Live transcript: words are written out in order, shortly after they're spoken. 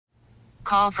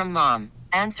Call from mom.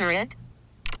 Answer it.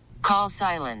 Call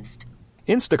silenced.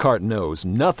 Instacart knows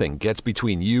nothing gets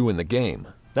between you and the game.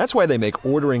 That's why they make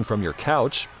ordering from your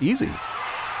couch easy.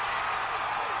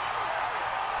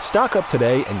 Stock up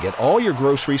today and get all your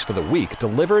groceries for the week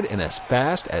delivered in as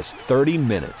fast as 30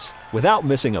 minutes without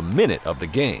missing a minute of the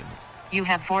game. You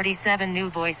have 47 new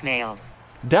voicemails.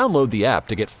 Download the app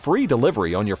to get free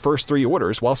delivery on your first 3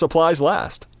 orders while supplies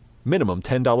last. Minimum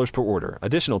 $10 per order.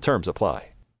 Additional terms apply.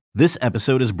 This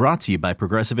episode is brought to you by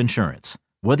Progressive Insurance.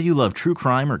 Whether you love true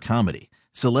crime or comedy,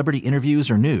 celebrity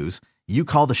interviews or news, you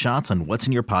call the shots on what's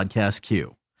in your podcast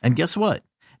queue. And guess what?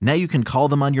 Now you can call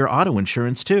them on your auto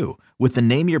insurance too with the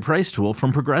Name Your Price tool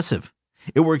from Progressive.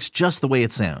 It works just the way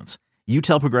it sounds. You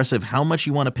tell Progressive how much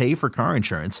you want to pay for car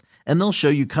insurance, and they'll show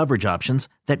you coverage options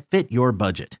that fit your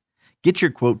budget. Get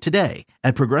your quote today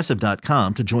at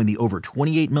Progressive.com to join the over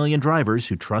 28 million drivers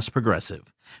who trust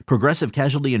Progressive. Progressive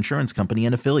Casualty Insurance Company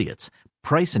and Affiliates.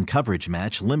 Price and coverage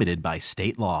match limited by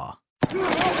state law.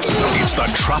 It's the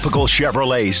Tropical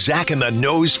Chevrolet Zach and the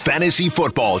Nose Fantasy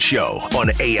Football Show on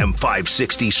AM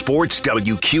 560 Sports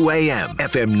WQAM,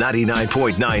 FM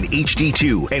 99.9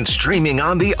 HD2, and streaming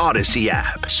on the Odyssey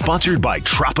app. Sponsored by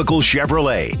Tropical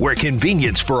Chevrolet, where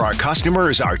convenience for our customer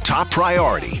is our top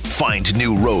priority. Find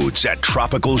new roads at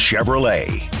Tropical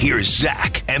Chevrolet. Here's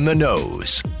Zach and the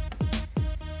Nose.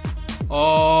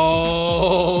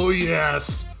 Oh,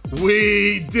 yes.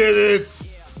 We did it.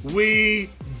 We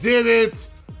did it.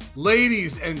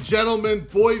 Ladies and gentlemen,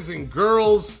 boys and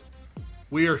girls,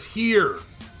 we are here.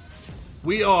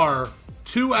 We are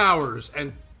 2 hours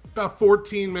and about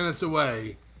 14 minutes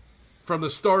away from the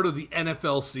start of the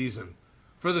NFL season,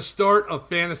 for the start of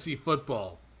fantasy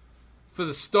football, for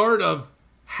the start of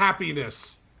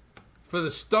happiness, for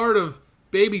the start of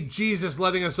baby Jesus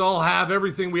letting us all have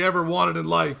everything we ever wanted in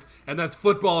life, and that's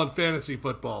football and fantasy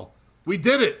football. We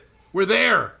did it. We're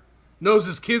there.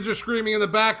 Nose's kids are screaming in the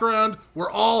background.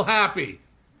 We're all happy.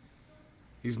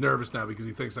 He's nervous now because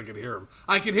he thinks I can hear him.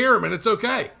 I can hear him, and it's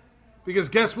okay. Because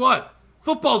guess what?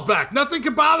 Football's back. Nothing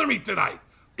can bother me tonight.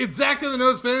 It's Zach and the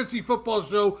Nose Fantasy Football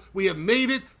Show. We have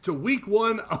made it to week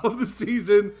 1 of the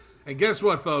season. And guess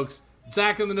what, folks?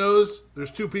 Zach and the Nose,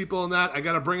 there's 2 people in that. I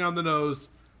got to bring on the Nose.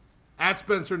 At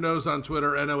Spencer Nose on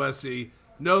Twitter, Nose.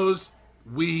 Nose,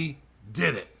 we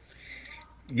did it.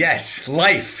 Yes,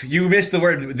 life. You missed the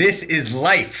word. This is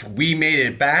life. We made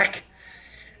it back.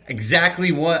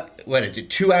 Exactly what is it?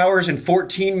 2 hours and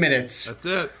 14 minutes. That's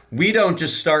it. We don't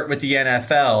just start with the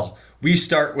NFL. We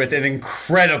start with an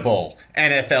incredible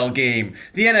NFL game.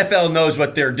 The NFL knows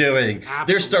what they're doing. Absolutely.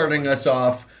 They're starting us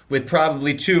off with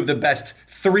probably 2 of the best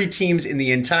 3 teams in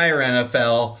the entire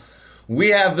NFL. We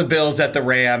have the Bills at the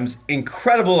Rams.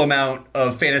 Incredible amount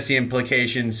of fantasy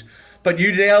implications. But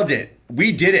you nailed it.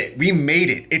 We did it. We made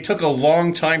it. It took a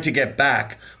long time to get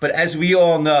back. But as we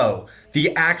all know,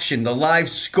 the action, the live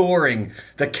scoring,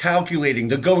 the calculating,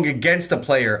 the going against the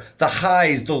player, the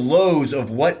highs, the lows of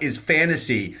what is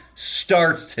fantasy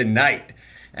starts tonight.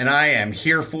 And I am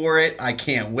here for it. I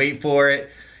can't wait for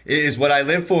it. It is what I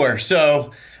live for.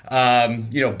 So,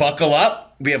 buckle up.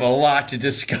 We have a lot to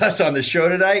discuss on the show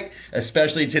tonight,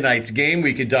 especially tonight's game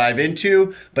we could dive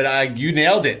into. But you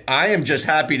nailed it. I am just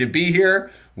happy to be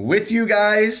here with you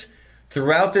guys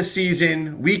throughout the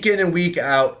season, week in and week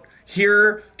out,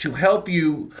 here to help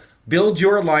you build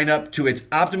your lineup to its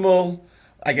optimal,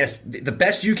 I guess, the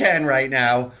best you can right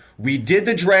now. We did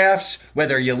the drafts.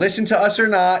 Whether you listen to us or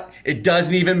not, it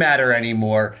doesn't even matter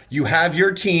anymore. You have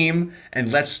your team,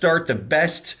 and let's start the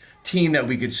best team that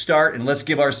we could start, and let's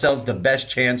give ourselves the best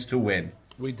chance to win.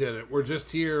 We did it. We're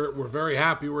just here. We're very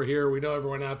happy we're here. We know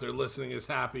everyone out there listening is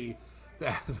happy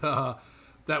that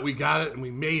we got it and we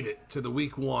made it to the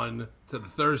week 1, to the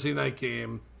Thursday night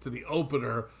game, to the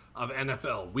opener of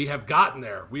NFL. We have gotten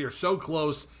there. We are so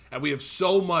close, and we have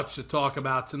so much to talk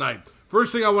about tonight.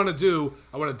 First thing I want to do,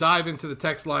 I want to dive into the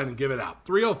text line and give it out.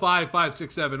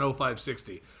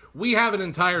 305-567-0560. We have an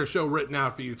entire show written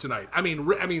out for you tonight. I mean,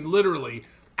 literally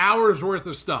hours worth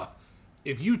of stuff.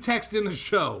 If you text in the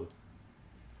show,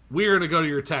 we're going to go to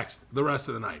your text the rest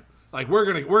of the night. Like, we're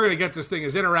gonna get this thing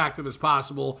as interactive as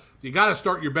possible. You got to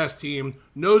start your best team.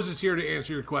 Nose is here to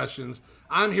answer your questions.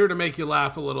 I'm here to make you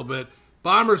laugh a little bit.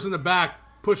 Bomber's in the back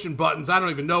pushing buttons. I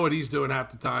don't even know what he's doing half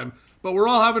the time. But we're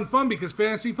all having fun because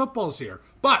fantasy football's here.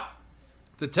 But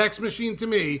the text machine to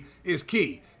me is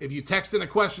key. If you text in a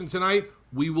question tonight,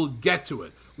 we will get to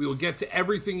it. We will get to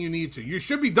everything you need to. You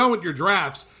should be done with your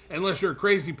drafts unless you're a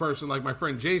crazy person like my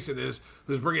friend Jason is,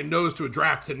 who's bringing Nose to a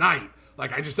draft tonight.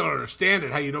 Like, I just don't understand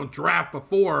it, how you don't draft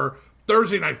before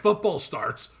Thursday night football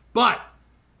starts. But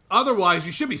Otherwise,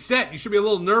 you should be set. You should be a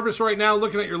little nervous right now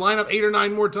looking at your lineup 8 or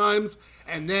 9 more times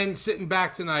and then sitting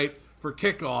back tonight for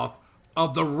kickoff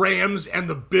of the Rams and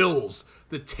the Bills.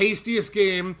 The tastiest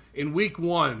game in week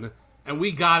 1, and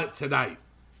we got it tonight.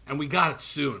 And we got it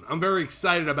soon. I'm very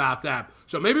excited about that.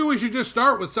 So maybe we should just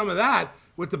start with some of that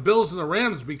with the Bills and the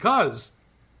Rams because,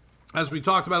 as we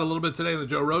talked about a little bit today on the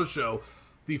Joe Rose Show,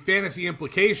 the fantasy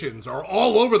implications are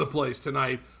all over the place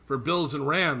tonight for Bills and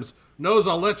Rams. Nose,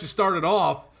 I'll let you start it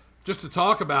off just to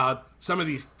talk about some of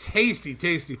these tasty,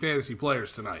 tasty fantasy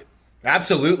players tonight.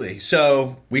 Absolutely.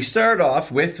 So we start off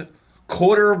with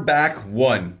quarterback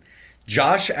 1,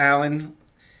 Josh Allen.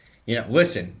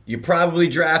 Listen, you probably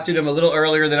drafted him a little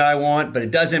earlier than I want, but it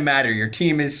doesn't matter. Your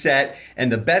team is set, and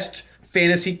the best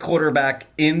fantasy quarterback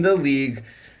in the league,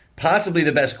 possibly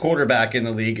the best quarterback in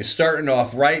the league, is starting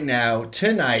off right now,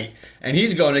 tonight, and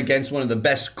he's going against one of the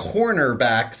best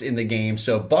cornerbacks in the game.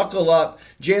 So buckle up.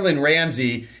 Jalen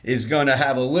Ramsey is going to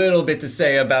have a little bit to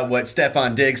say about what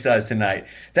Stefon Diggs does tonight.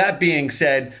 That being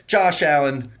said, Josh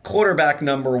Allen, quarterback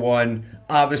number 1,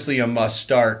 obviously a must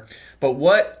start. But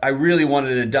what I really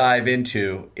wanted to dive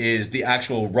into is the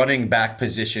actual running back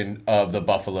position of the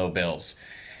Buffalo Bills.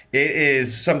 It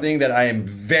is something that I am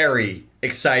very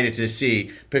excited to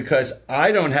see because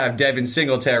I don't have Devin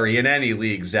Singletary in any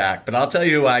league, Zach, but I'll tell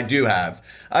you who I do have.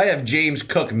 I have James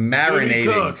Cook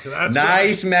marinating.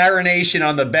 Nice marination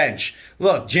on the bench.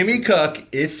 Look, Jimmy Cook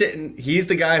is sitting. He's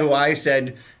the guy who I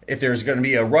said if there's going to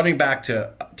be a running back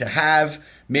to have,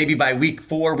 maybe by week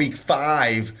 4, week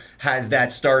 5, has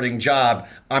that starting job.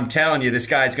 I'm telling you, this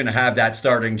guy's going to have that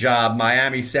starting job.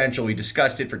 Miami Central, we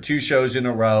discussed it for 2 shows in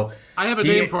a row. I have a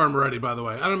name for him already, by the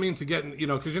way. I don't mean to get,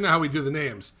 because you know how we do the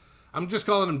names. I'm just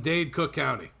calling him Dade Cook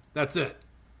County. That's it.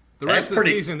 The rest of the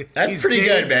season, that's pretty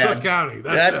good, man. Cook County.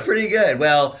 That's pretty good.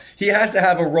 Well, he has to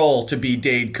have a role to be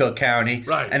Dade Cook County.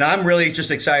 Right. And I'm really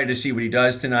just excited to see what he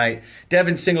does tonight.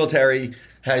 Devin Singletary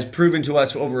has proven to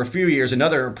us over a few years,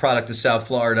 another product of South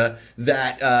Florida,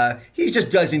 that he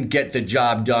just doesn't get the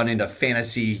job done in a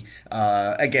fantasy,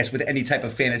 I guess, with any type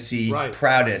of fantasy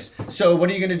prowess. So what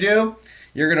are you going to do?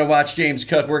 You're going to watch James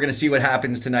Cook. We're going to see what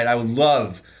happens tonight. I would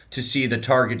love to see the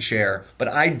target share, but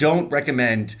I don't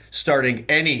recommend starting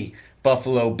any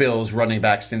Buffalo Bills running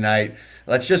backs tonight.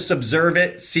 Let's just observe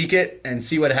it, seek it, and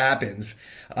see what happens.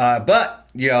 But,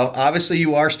 obviously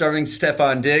you are starting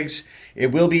Stefon Diggs.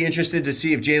 It will be interesting to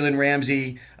see if Jalen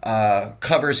Ramsey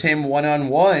covers him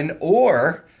one-on-one,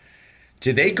 or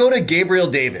do they go to Gabriel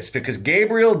Davis? Because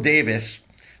Gabriel Davis,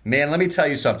 man, let me tell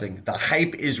you something. The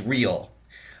hype is real.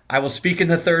 I will speak in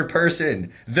the third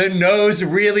person. The nose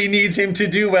really needs him to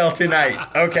do well tonight,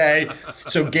 okay?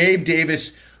 So Gabe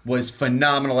Davis was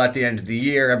phenomenal at the end of the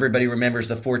year. Everybody remembers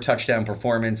the 4-touchdown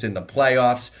performance in the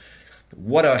playoffs.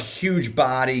 What a huge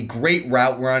body, great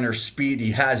route runner, speed.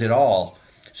 He has it all.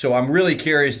 So I'm really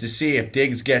curious to see if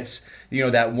Diggs gets,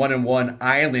 that one-on-one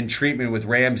island treatment with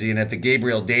Ramsey and if the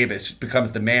Gabriel Davis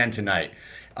becomes the man tonight.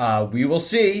 We will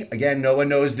see. Again, no one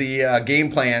knows the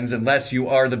game plans unless you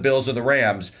are the Bills or the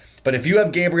Rams. But if you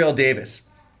have Gabriel Davis,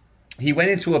 he went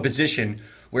into a position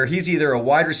where he's either a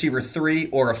wide receiver 3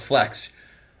 or a flex.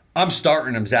 I'm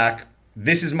starting him, Zach.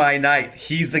 This is my night.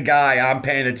 He's the guy I'm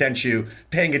paying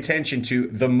attention to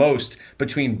the most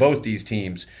between both these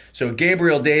teams. So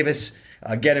Gabriel Davis,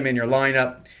 get him in your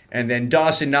lineup. And then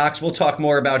Dawson Knox, we'll talk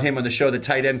more about him on the show, the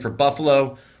tight end for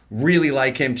Buffalo. Really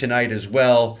like him tonight as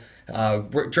well.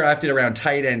 Drafted around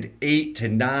tight end 8 to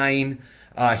 9.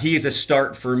 He's a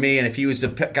start for me. And if he was the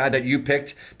guy that you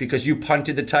picked because you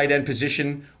punted the tight end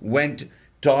position, went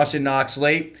Dawson Knox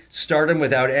late, start him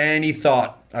without any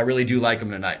thought. I really do like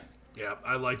him tonight. Yeah,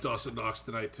 I like Dawson Knox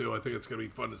tonight, too. I think it's going to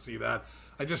be fun to see that.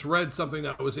 I just read something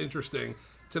that was interesting.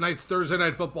 Tonight's Thursday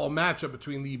Night Football matchup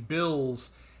between the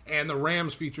Bills and the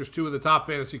Rams features 2 of the top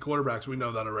fantasy quarterbacks. We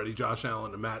know that already, Josh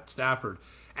Allen and Matt Stafford.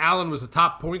 Allen was the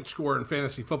top point scorer in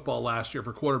fantasy football last year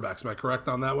for quarterbacks. Am I correct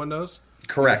on that one, Nose?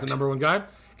 Correct. He's the number 1 guy.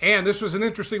 And this was an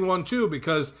interesting one, too,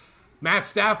 because Matt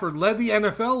Stafford led the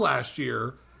NFL last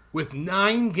year with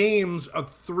 9 games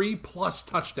of 3+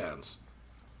 touchdowns.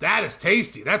 That is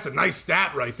tasty. That's a nice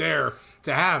stat right there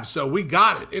to have. So we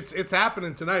got it. It's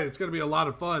happening tonight. It's going to be a lot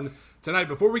of fun tonight.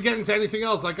 Before we get into anything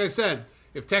else, like I said,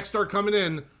 if texts start coming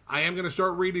in, I am going to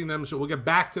start reading them. So we'll get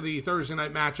back to the Thursday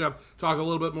night matchup, talk a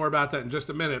little bit more about that in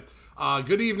just a minute.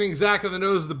 Good evening, Zach of the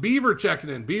Nose. The Beaver checking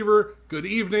in. Beaver, good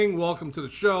evening. Welcome to the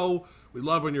show. We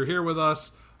love when you're here with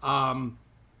us.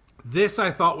 This I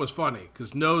thought was funny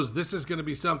because Nose, this is going to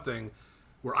be something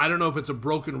where I don't know if it's a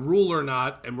broken rule or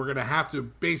not, and we're going to have to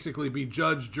basically be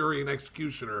judge, jury, and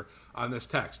executioner on this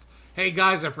text. Hey,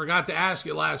 guys, I forgot to ask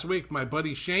you last week. My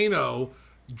buddy Shano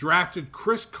drafted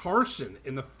Chris Carson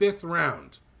in the 5th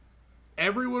round.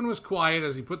 Everyone was quiet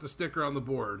as he put the sticker on the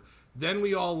board. Then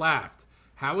we all laughed.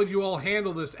 How would you all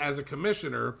handle this as a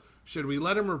commissioner? Should we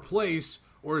let him replace,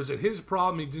 or is it his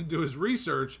problem he didn't do his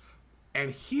research?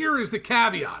 And here is the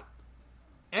caveat.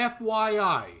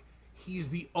 FYI, he's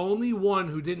the only one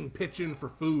who didn't pitch in for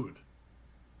food.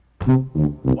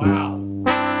 Wow.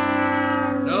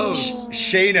 No.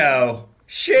 Shano.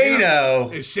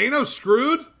 Is Shano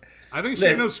screwed? I think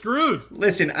Shano's screwed.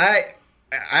 Listen, I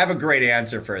have a great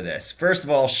answer for this. First of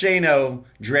all, Shano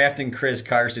drafting Chris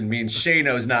Carson means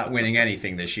Shano's not winning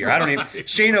anything this year.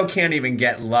 Shano can't even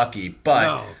get lucky.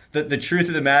 But the truth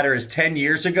of the matter is 10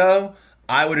 years ago,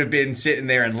 I would have been sitting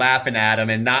there and laughing at him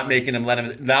and not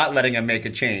letting him make a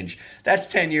change. That's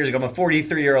 10 years ago. I'm a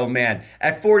 43-year-old man.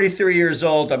 At 43 years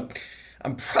old, I'm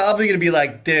probably going to be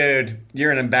like, dude,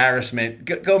 you're an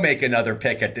embarrassment. Go make another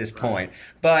pick at this point.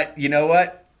 But you know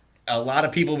what? A lot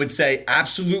of people would say,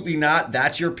 absolutely not.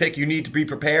 That's your pick. You need to be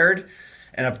prepared.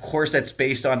 And of course, that's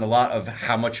based on a lot of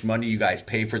how much money you guys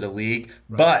pay for the league.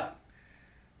 Right. But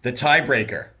the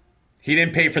tiebreaker, he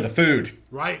didn't pay for the food.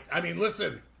 Right. I mean,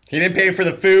 listen. He didn't pay for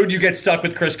the food. You get stuck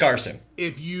with Chris Carson.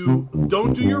 If you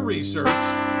don't do your research,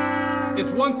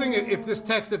 it's one thing if this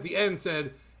text at the end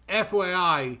said,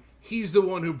 FYI, he's the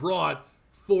one who brought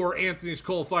 4 Anthony's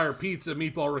Coal Fire Pizza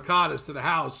meatball ricottas to the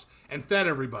house and fed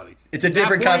everybody. It's a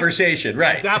different conversation,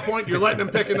 right? At that point, you're letting him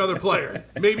pick another player.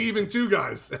 Maybe even 2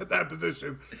 guys at that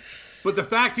position. But the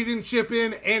fact he didn't chip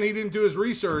in and he didn't do his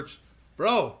research,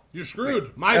 bro, you're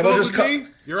screwed. My vote would be,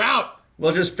 you're out.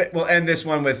 We'll end this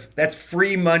one with, that's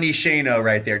free money Shano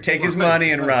right there. Take his money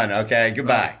and run, okay?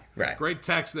 Goodbye. Right. Great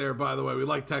text there, by the way. We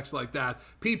like text like that.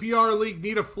 PPR League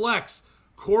need a flex.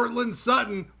 Cortland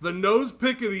Sutton, the nose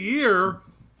pick of the year,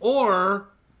 or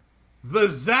the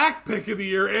Zach pick of the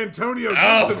year, Antonio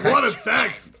Gibson. What a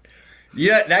text.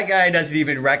 Yeah, that guy doesn't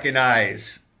even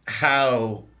recognize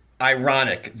how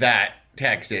ironic that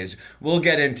text is. We'll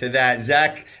get into that.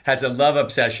 Zach has a love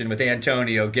obsession with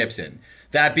Antonio Gibson.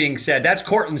 That being said, that's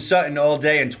Cortland Sutton all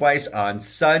day and twice on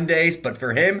Sundays. But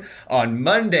for him, on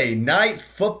Monday Night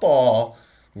Football,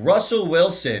 Russell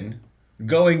Wilson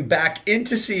going back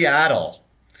into Seattle.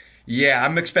 Yeah,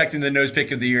 I'm expecting the nose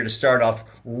pick of the year to start off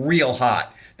real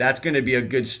hot. That's going to be a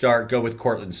good start. Go with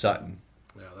Cortland Sutton.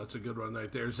 Yeah, that's a good one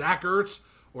right there. Zach Ertz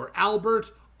or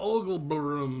Albert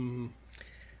Ogelbrum.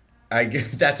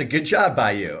 That's a good job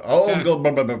by you.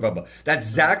 That's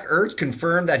Zach Ertz,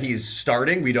 confirmed that he's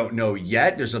starting. We don't know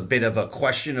yet. There's a bit of a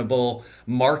questionable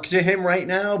mark to him right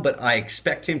now, but I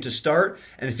expect him to start.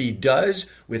 And if he does,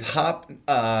 with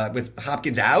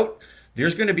Hopkins out,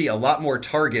 there's going to be a lot more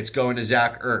targets going to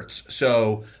Zach Ertz.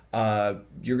 So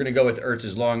you're going to go with Ertz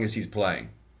as long as he's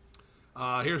playing.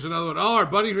 Here's another one. Oh, our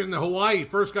buddy in the Hawaii,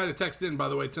 first guy to text in, by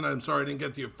the way, tonight. I'm sorry I didn't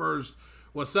get to you first.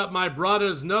 What's up, my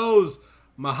brothers? Nose.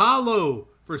 Mahalo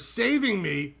for saving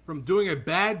me from doing a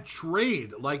bad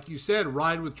trade. Like you said,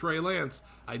 ride with Trey Lance.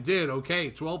 I did. Okay,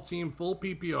 12-team, full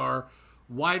PPR,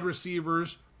 wide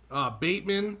receivers,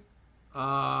 Bateman,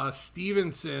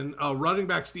 Stevenson, running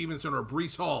back Stevenson, or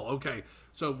Breece Hall. Okay,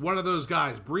 so one of those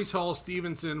guys, Breece Hall,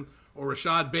 Stevenson, or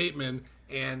Rashad Bateman,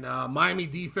 and Miami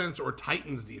defense or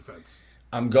Titans defense.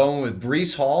 I'm going with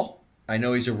Breece Hall. I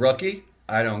know he's a rookie.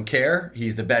 I don't care.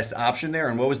 He's the best option there.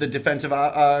 And what was the defensive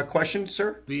question,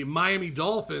 sir? The Miami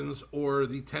Dolphins or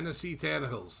the Tennessee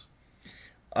Tannehills?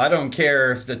 I don't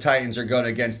care if the Titans are going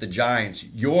against the Giants.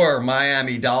 Your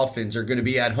Miami Dolphins are going to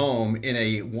be at home in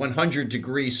a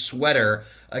 100-degree sweater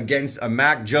against a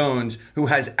Mac Jones who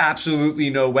has absolutely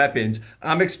no weapons.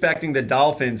 I'm expecting the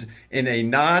Dolphins, in a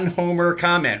non-homer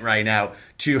comment right now,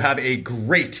 to have a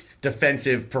great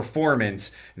defensive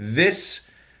performance. This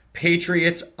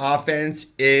Patriots offense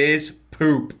is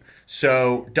poop.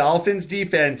 So Dolphins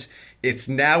defense, it's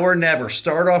now or never.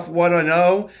 Start off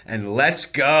 1-0 and let's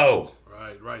go.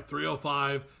 Right.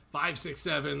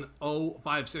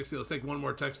 305-567-0560. Let's take one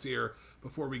more text here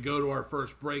before we go to our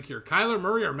first break here. Kyler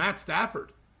Murray or Matt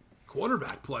Stafford?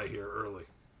 Quarterback play here early.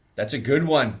 That's a good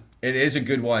one. It is a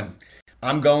good one.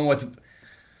 I'm going with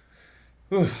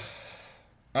Kyler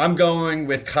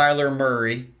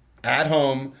Murray at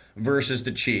home versus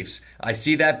the Chiefs. I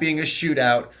see that being a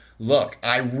shootout. Look,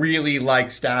 I really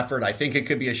like Stafford. I think it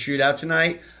could be a shootout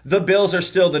tonight. The Bills are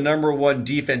still the number 1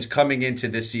 defense coming into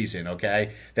this season,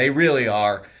 okay? They really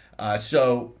are.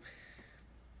 So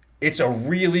it's a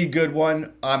really good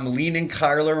one. I'm leaning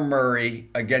Kyler Murray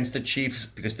against the Chiefs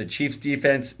because the Chiefs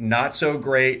defense, not so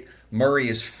great. Murray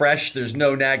is fresh. There's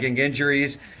no nagging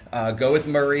injuries. Go with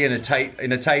Murray in a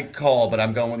tight call, but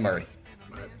I'm going with Murray.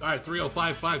 All right,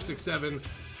 305-567-0560.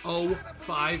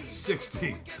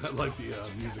 0560. I like the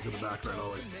music in the background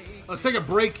always. Let's take a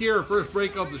break here. First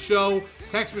break of the show.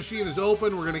 Text machine is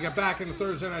open. We're going to get back into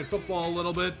Thursday Night Football a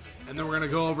little bit, and then we're going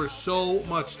to go over so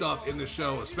much stuff in the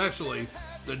show, especially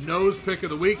the nose pick of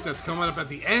the week that's coming up at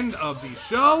the end of the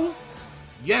show.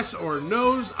 Yes or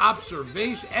no's,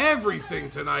 observation, everything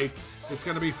tonight. It's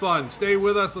going to be fun. Stay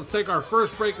with us. Let's take our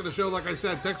first break of the show. Like I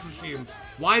said, text machine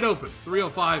wide open,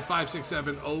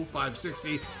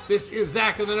 305-567-0560. This is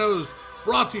Zach in the Nose,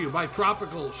 brought to you by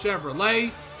Tropical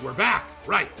Chevrolet. We're back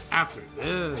right after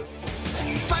this.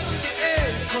 Fight to the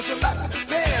end, 'cause your life will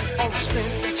depend on the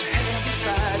strength that you have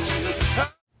inside you.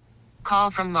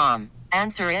 Call from mom.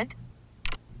 Answer it.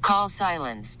 Call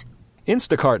silenced.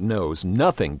 Instacart knows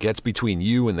nothing gets between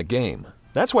you and the game.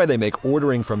 That's why they make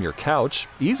ordering from your couch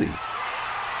easy.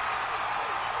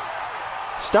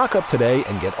 Stock up today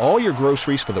and get all your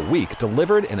groceries for the week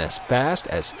delivered in as fast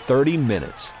as 30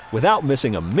 minutes without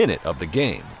missing a minute of the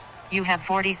game. You have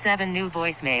 47 new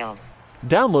voicemails.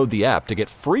 Download the app to get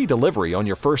free delivery on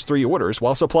your first 3 orders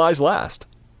while supplies last.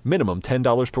 Minimum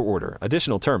 $10 per order.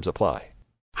 Additional terms apply.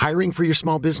 Hiring for your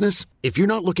small business? If you're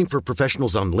not looking for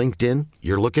professionals on LinkedIn,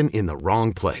 you're looking in the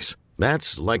wrong place.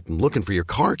 That's like looking for your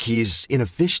car keys in a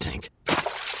fish tank.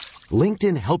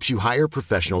 LinkedIn helps you hire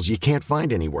professionals you can't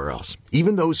find anywhere else,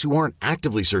 even those who aren't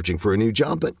actively searching for a new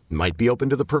job but might be open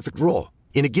to the perfect role.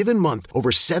 In a given month, over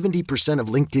 70% of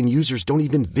LinkedIn users don't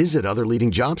even visit other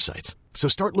leading job sites. So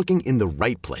start looking in the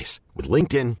right place. With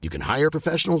LinkedIn, you can hire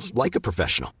professionals like a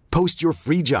professional. Post your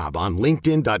free job on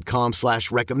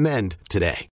linkedin.com/recommend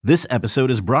today. This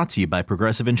episode is brought to you by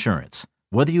Progressive Insurance.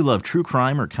 Whether you love true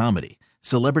crime or comedy,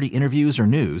 celebrity interviews or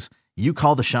news, you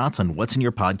call the shots on what's in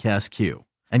your podcast queue.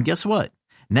 And guess what?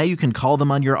 Now you can call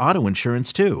them on your auto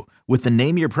insurance too with the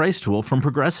Name Your Price tool from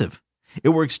Progressive. It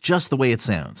works just the way it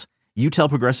sounds. You tell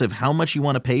Progressive how much you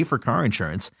want to pay for car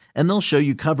insurance, and they'll show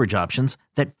you coverage options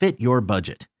that fit your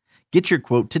budget. Get your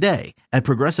quote today at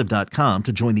Progressive.com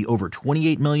to join the over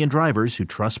 28 million drivers who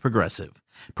trust Progressive.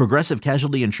 Progressive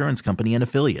Casualty Insurance Company and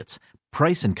Affiliates.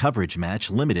 Price and coverage match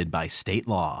limited by state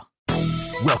law.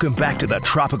 Welcome back to the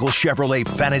Tropical Chevrolet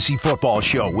Fantasy Football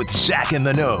Show with Zach in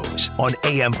the Nose on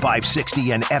AM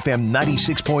 560 and FM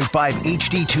 96.5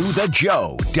 HD2 The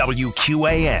Joe,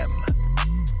 WQAM.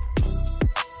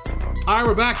 All right,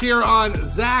 we're back here on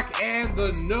Zach and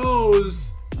the Nose.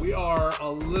 We are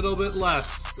a little bit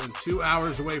less than 2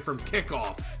 hours away from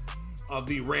kickoff of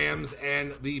the Rams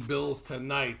and the Bills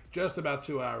tonight. Just about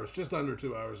 2 hours, just under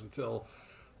 2 hours until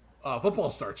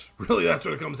football starts. Really, that's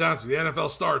what it comes down to. The NFL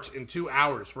starts in 2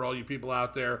 hours for all you people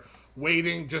out there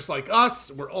waiting, just like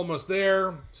us. We're almost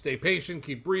there. Stay patient,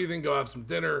 keep breathing, go have some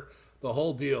dinner, the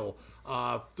whole deal.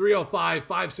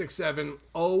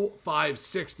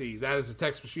 305-567-0560. That is the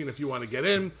text machine if you want to get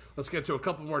in. Let's get to a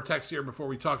couple more texts here before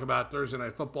we talk about Thursday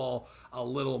Night Football a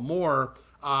little more.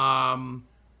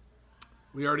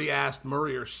 We already asked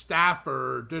Murray or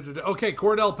Stafford. Okay,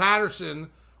 Cordell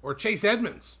Patterson or Chase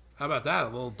Edmonds. How about that? A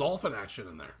little Dolphin action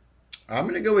in there. I'm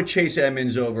going to go with Chase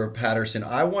Edmonds over Patterson.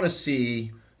 I want to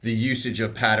see the usage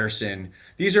of Patterson.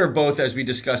 These are both, as we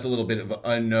discussed, a little bit of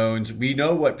unknowns. We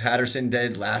know what Patterson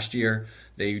did last year.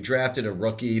 They drafted a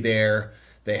rookie there.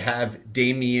 They have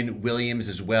Damian Williams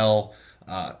as well.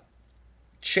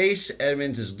 Chase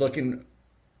Edmonds is looking,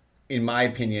 in my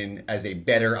opinion, as a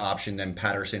better option than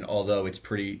Patterson, although it's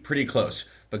pretty close.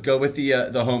 But go with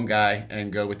the home guy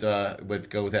and go with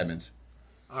Edmonds.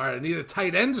 All right, I need a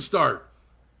tight end to start.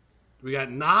 We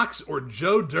got Knox or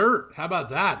Joe Dirt. How about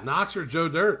that? Knox or Joe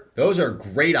Dirt? Those are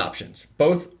great options.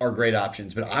 Both are great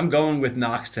options, but I'm going with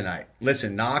Knox tonight.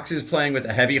 Listen, Knox is playing with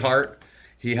a heavy heart.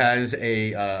 He has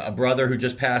a brother who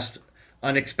just passed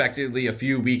unexpectedly a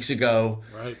few weeks ago.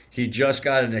 Right. He just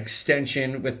got an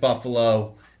extension with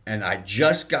Buffalo, and I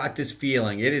just got this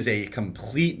feeling it is a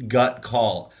complete gut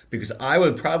call because I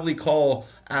would probably go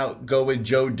with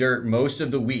Joe Dirt most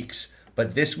of the weeks,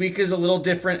 but this week is a little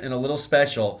different and a little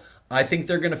special. I think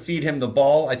they're going to feed him the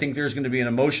ball. I think there's going to be an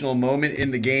emotional moment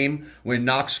in the game when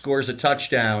Knox scores a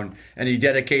touchdown and he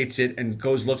dedicates it and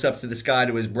looks up to the sky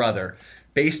to his brother.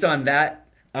 Based on that,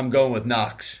 I'm going with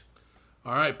Knox.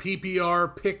 All right,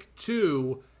 PPR pick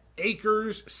 2,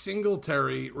 Akers,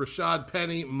 Singletary, Rashad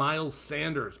Penny, Miles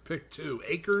Sanders. Pick 2,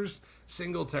 Akers,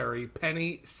 Singletary,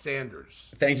 Penny,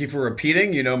 Sanders. Thank you for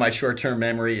repeating. You know my short-term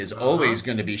memory is always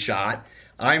going to be shot.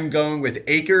 I'm going with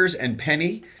Akers and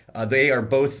Penny. They are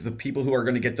both the people who are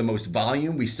going to get the most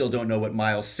volume. We still don't know what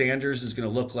Miles Sanders is going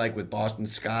to look like with Boston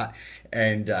Scott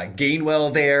and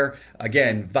Gainwell there.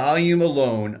 Again, volume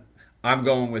alone, I'm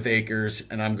going with Akers,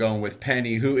 and I'm going with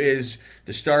Penny, who is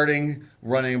the starting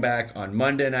running back on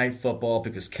Monday Night Football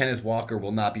because Kenneth Walker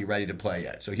will not be ready to play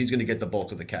yet. So he's going to get the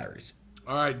bulk of the carries.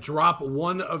 All right, drop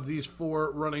one of these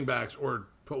 4 running backs or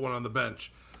put one on the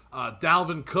bench.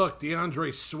 Dalvin Cook,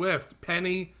 DeAndre Swift,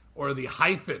 Penny, or the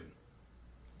hyphen.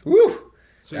 Woo!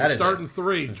 So you're starting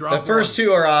 3. Drop the first one.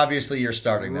 2 are obviously you're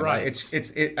starting them. Right.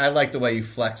 I like the way you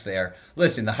flex there.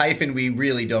 Listen, the hyphen, we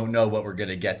really don't know what we're going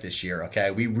to get this year, okay?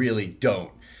 We really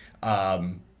don't.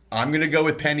 I'm going to go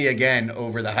with Penny again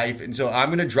over the hyphen. So I'm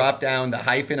going to drop down the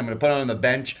hyphen. I'm going to put him on the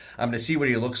bench. I'm going to see what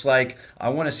he looks like. I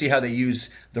want to see how they use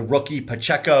the rookie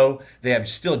Pacheco. They have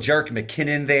still Jerick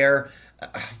McKinnon there.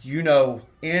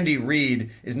 Andy Reid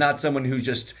is not someone who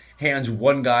just hands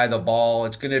one guy the ball.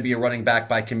 It's going to be a running back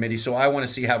by committee. So I want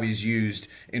to see how he's used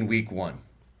in week 1.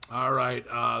 All right.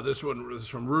 This one is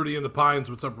from Rudy in the Pines.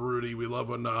 What's up, Rudy? We love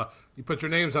when you put your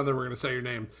names on there. We're going to say your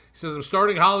name. He says, I'm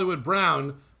starting Hollywood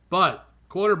Brown, but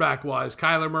quarterback-wise,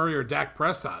 Kyler Murray or Dak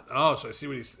Prescott. Oh, so I see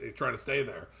what he's trying to say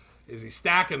there. Is he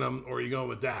stacking them, or are you going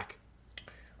with Dak?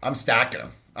 I'm stacking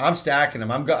him. I'm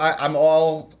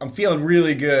feeling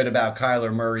really good about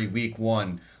Kyler Murray week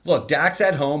 1. Look, Dak's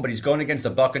at home, but he's going against the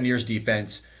Buccaneers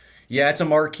defense. Yeah, it's a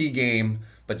marquee game,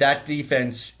 but that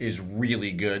defense is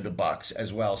really good, the Bucs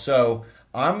as well. So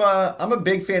I'm a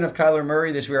big fan of Kyler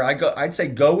Murray this year. I'd say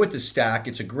go with the stack.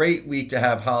 It's a great week to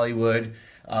have Hollywood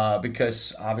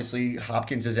because obviously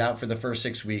Hopkins is out for the first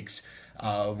 6 weeks.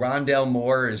 Rondale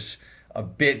Moore is a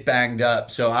bit banged up.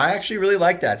 So I actually really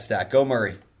like that stack. Go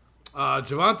Murray.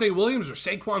 Javonte Williams or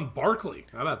Saquon Barkley?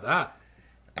 How about that?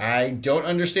 I don't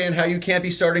understand how you can't be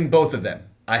starting both of them.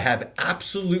 I have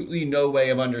absolutely no way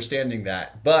of understanding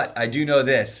that. But I do know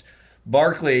this.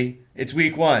 Barkley, it's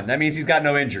week 1. That means he's got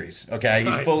no injuries, okay?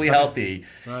 He's fully healthy.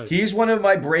 Right. He's one of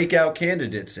my breakout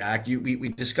candidates, Zach. We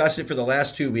discussed it for the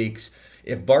last 2 weeks.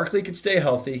 If Barkley could stay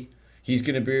healthy, he's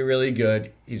going to be really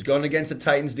good. He's going against the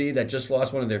Titans D that just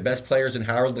lost one of their best players in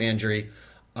Harold Landry.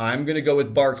 I'm going to go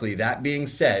with Barkley. That being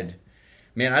said,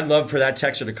 man, I'd love for that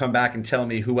texter to come back and tell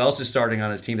me who else is starting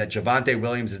on his team that Javonte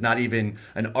Williams is not even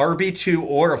an RB2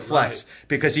 or a flex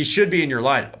because he should be in your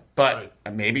lineup. But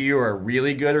maybe you are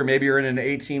really good or maybe you're in an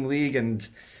 8-team league, and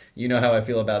you know how I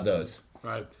feel about those.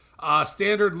 Right.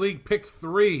 Standard League pick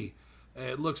 3.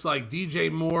 It looks like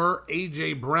DJ Moore,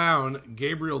 A.J. Brown,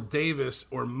 Gabriel Davis,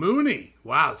 or Mooney.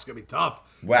 Wow, it's going to be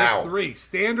tough. Wow. Pick 3.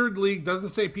 Standard League doesn't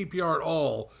say PPR at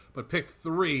all, but pick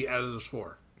 3 out of those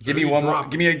 4. Give me one more.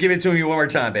 Give it to me one more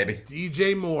time, baby.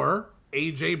 DJ Moore,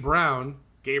 A.J. Brown,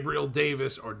 Gabriel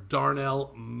Davis, or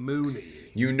Darnell Mooney.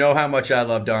 You know how much I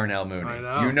love Darnell Mooney. I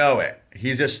know. You know it.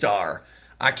 He's a star.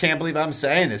 I can't believe I'm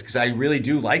saying this because I really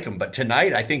do like him. But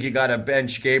tonight, I think you got to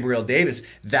bench Gabriel Davis.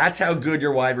 That's how good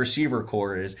your wide receiver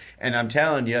core is. And I'm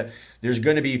telling you, there's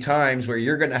going to be times where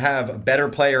you're going to have a better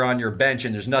player on your bench,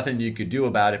 and there's nothing you could do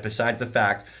about it besides the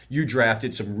fact you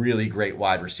drafted some really great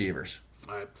wide receivers.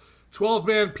 All right.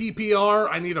 12-man PPR,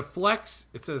 I need a flex.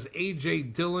 It says A.J.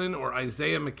 Dillon or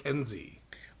Isaiah McKenzie.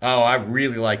 Oh, I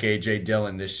really like A.J.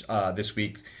 Dillon this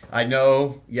week. I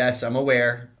know, yes, I'm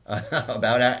aware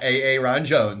about Aaron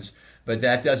Jones, but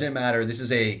that doesn't matter. This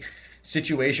is a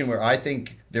situation where I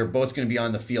think they're both going to be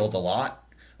on the field a lot.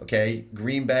 Okay,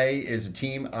 Green Bay is a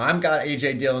team. I've got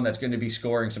A.J. Dillon that's going to be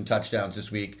scoring some touchdowns this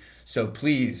week. So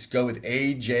please go with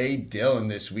A.J. Dillon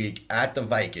this week at the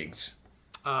Vikings.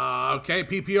 Okay,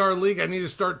 PPR league, I need to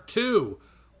start 2.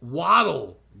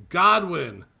 Waddle,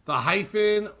 Godwin, the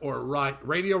hyphen, or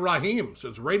Radio Raheem. So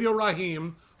it's Radio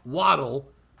Raheem,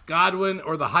 Waddle, Godwin,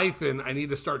 or the hyphen. I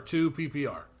need to start 2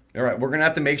 PPR. All right, we're going to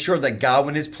have to make sure that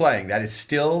Godwin is playing. That is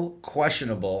still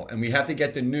questionable, and we have to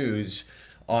get the news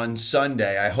on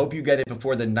Sunday. I hope you get it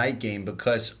before the night game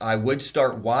because I would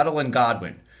start Waddle and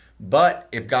Godwin. But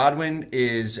if Godwin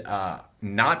is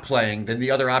not playing, then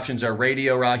the other options are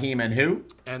Radio Raheem and who?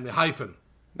 And the hyphen.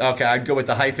 Okay, I'd go with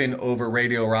the hyphen over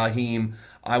Radio Raheem.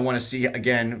 I want to see,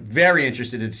 again, very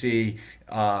interested to see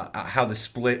how the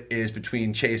split is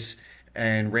between Chase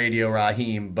and Radio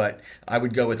Raheem, but I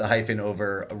would go with the hyphen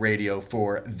over Radio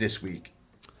for this week.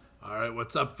 All right,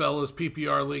 what's up, fellas?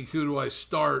 PPR League, who do I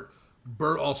start?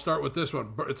 I'll start with this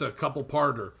one. It's a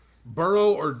couple-parter.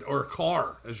 Burrow or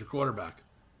Carr as your quarterback?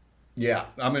 Yeah,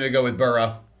 I'm going to go with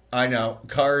Burrow. I know.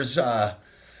 Carr's got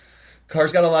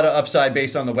a lot of upside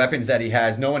based on the weapons that he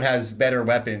has. No one has better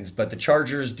weapons, but the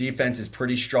Chargers' defense is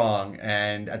pretty strong.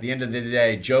 And at the end of the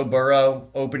day, Joe Burrow,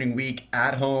 opening week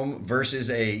at home versus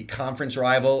a conference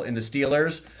rival in the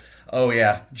Steelers. Oh,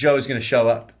 yeah, Joe's going to show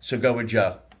up. So go with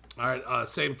Joe. All right,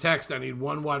 same text. I need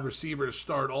one wide receiver to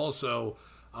start also.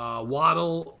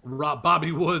 Waddle,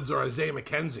 Bobby Woods, or Isaiah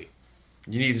McKenzie.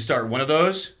 You need to start one of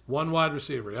those? One wide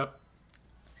receiver, yep.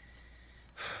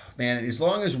 man, as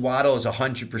long as Waddle is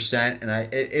 100%,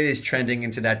 and it is trending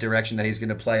into that direction that he's going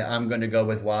to play, I'm going to go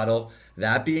with Waddle.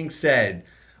 That being said,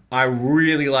 I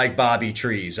really like Bobby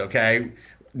Trees, okay?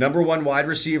 Number 1 wide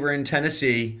receiver in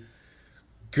Tennessee,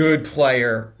 good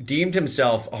player, deemed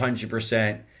himself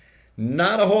 100%.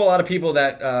 Not a whole lot of people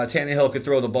that Tannehill could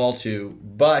throw the ball to,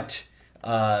 but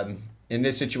in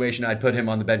this situation, I'd put him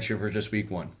on the bench for just week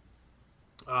 1.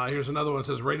 Here's another one that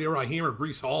says Radio Raheem or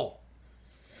Breece Hall.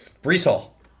 Breece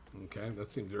Hall. Okay, that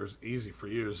seems easy for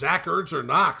you. Zach Ertz or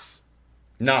Knox?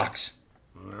 Knox.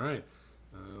 All right.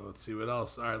 Let's see what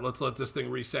else. All right, let's let this thing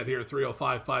reset here.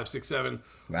 305-567.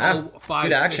 Wow,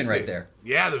 good action right there.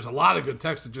 Yeah, there's a lot of good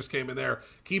text that just came in there.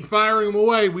 Keep firing them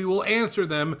away. We will answer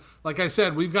them. Like I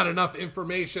said, we've got enough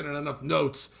information and enough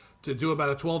notes to do about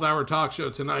a 12-hour talk show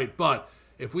tonight. But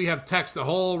if we have text the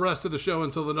whole rest of the show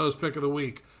until the nose pick of the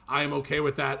week, I am okay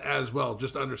with that as well.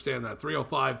 Just understand that.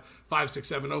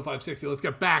 305-567-0560. Let's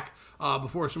get back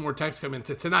before some more texts come in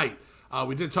to tonight.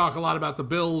 We did talk a lot about the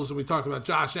Bills, and we talked about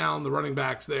Josh Allen, the running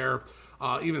backs there.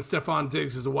 Even Stephon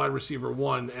Diggs is a wide receiver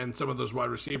 1, and some of those wide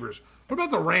receivers. What about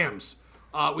the Rams?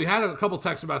 We had a couple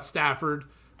texts about Stafford.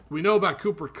 We know about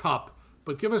Cooper Kupp,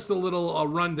 but give us the little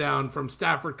rundown from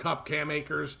Stafford, Kupp, Cam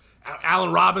Akers,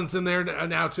 Allen Robinson there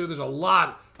now too. There's a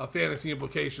lot of fantasy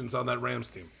implications on that Rams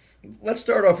team. Let's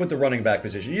start off with the running back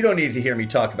position. You don't need to hear me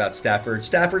talk about Stafford.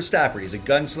 Stafford. He's a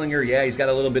gunslinger. Yeah, he's got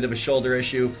a little bit of a shoulder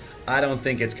issue. I don't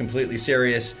think it's completely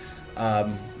serious.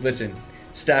 Listen,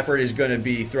 Stafford is going to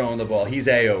be throwing the ball. He's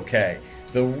A-okay.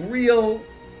 The real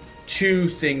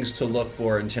 2 things to look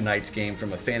for in tonight's game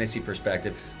from a fantasy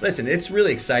perspective. Listen, it's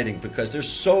really exciting because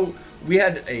we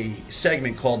had a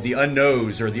segment called The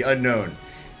Unknowns or The Unknown.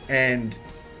 And,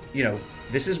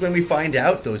 this is when we find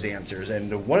out those answers.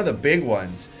 And one of the big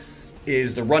ones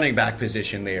is the running back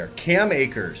position there. Cam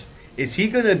Akers, is he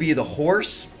going to be the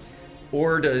horse,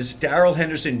 or does Darrell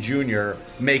Henderson Jr.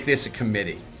 make this a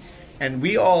committee? And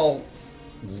we all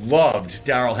loved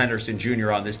Darrell Henderson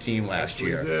Jr. on this team last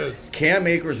year. Did. Cam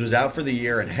Akers was out for the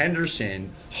year, and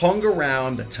Henderson hung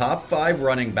around the top 5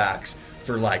 running backs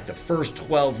for like the first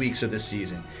 12 weeks of the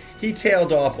season. He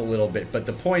tailed off a little bit, but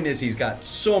the point is he's got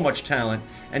so much talent,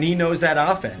 and he knows that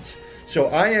offense. So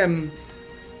I am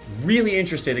really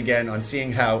interested again on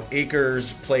seeing how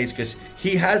Akers plays, because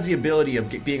he has the ability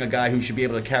of being a guy who should be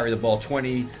able to carry the ball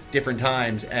 20 different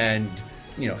times and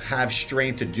have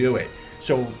strength to do it.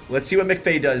 So let's see what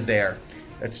McVay does there.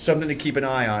 That's something to keep an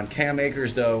eye on. Cam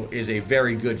Akers, though, is a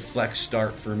very good flex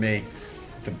start for me.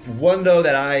 The one, though,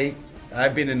 that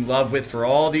I've been in love with for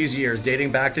all these years,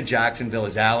 dating back to Jacksonville,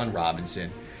 is Allen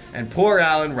Robinson. And poor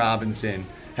Allen Robinson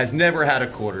has never had a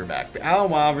quarterback. But Allen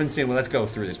Robinson, well, let's go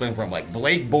through this. Went from like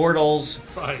Blake Bortles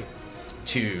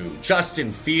to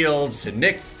Justin Fields to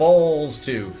Nick Foles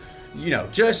to,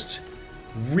 just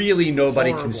really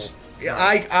nobody can.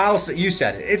 You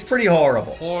said it. It's pretty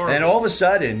horrible. And all of a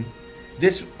sudden,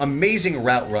 this amazing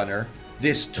route runner,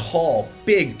 this tall,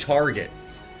 big target,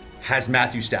 has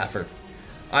Matthew Stafford.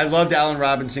 I loved Allen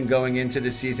Robinson going into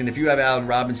this season. If you have Allen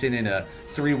Robinson in a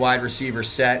 3 wide receiver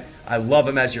set, I love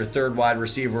him as your 3rd wide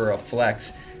receiver or a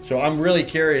flex. So I'm really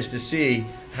curious to see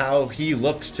how he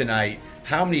looks tonight,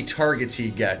 how many targets he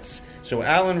gets. So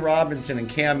Allen Robinson and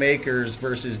Cam Akers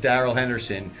versus Darrell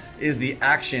Henderson is the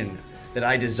action that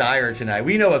I desire tonight.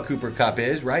 We know what Cooper Kupp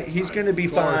is, right? He's going to be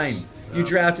fine. Yeah. You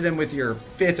drafted him with your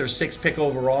 5th or 6th pick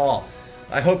overall.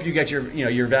 I hope you get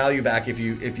your value back if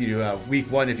you week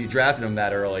 1 if you drafted him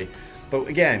that early. But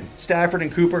again, Stafford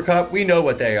and Cooper Kupp, we know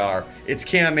what they are. It's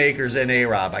Cam Akers and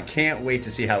A-Rob. I can't wait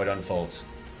to see how it unfolds.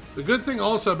 The good thing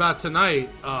also about tonight,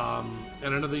 and I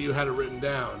know that you had it written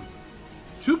down,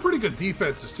 2 pretty good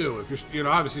defenses too. If you're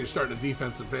obviously you're starting a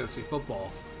defense in fantasy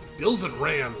football. Bills and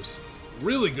Rams,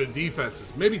 really good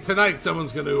defenses. Maybe tonight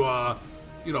someone's going to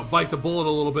bite the bullet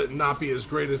a little bit and not be as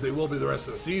great as they will be the rest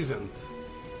of the season.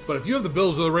 But if you have the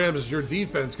Bills or the Rams as your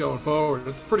defense going forward,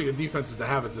 it's pretty good defenses to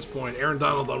have at this point. Aaron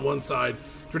Donald on one side.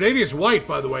 Tre'Davious White,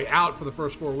 by the way, out for the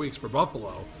first 4 weeks for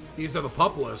Buffalo. He's on the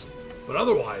PUP list. But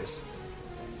otherwise,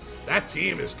 that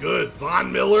team is good.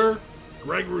 Von Miller,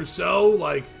 Greg Rousseau,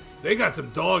 they got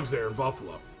some dogs there in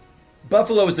Buffalo.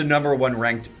 Buffalo is the number 1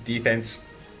 ranked defense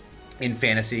in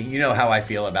fantasy. You know how I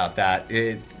feel about that.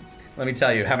 Let me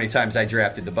tell you how many times I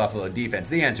drafted the Buffalo defense.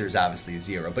 The answer is obviously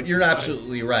 0, but you're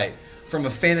absolutely right. From a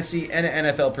fantasy and an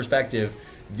NFL perspective,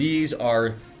 these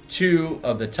are 2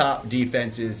 of the top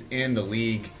defenses in the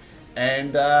league.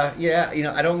 And,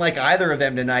 I don't like either of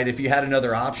them tonight. If you had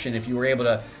another option, if you were able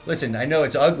to, listen, I know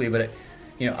it's ugly, but,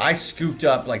 I scooped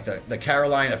up the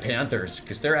Carolina Panthers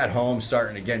because they're at home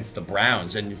starting against the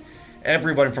Browns. And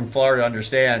everyone from Florida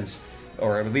understands,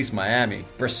 or at least Miami,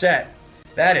 Brissett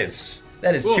That is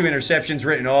Ooh. 2 interceptions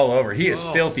written all over. He is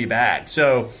filthy bad.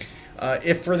 So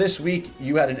if for this week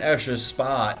you had an extra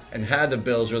spot and had the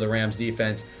Bills or the Rams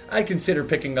defense, I'd consider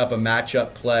picking up a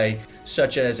matchup play,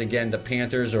 such as, again, the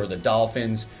Panthers or the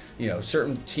Dolphins.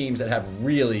 Certain teams that have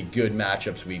really good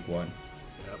matchups week 1.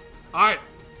 Yep. All right,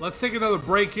 let's take another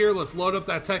break here. Let's load up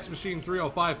that text machine,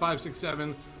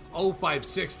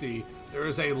 305-567-0560. There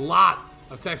is a lot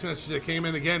of text messages that came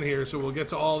in again here, so we'll get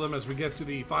to all of them as we get to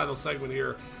the final segment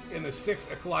here in the 6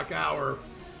 o'clock hour.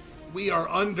 We are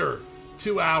under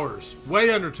 2 hours, way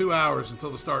under 2 hours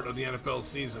until the start of the NFL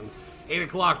season. 8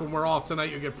 o'clock when we're off tonight,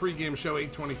 you'll get pregame show.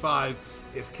 8:25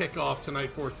 is kickoff tonight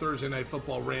for Thursday Night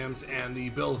Football, Rams and the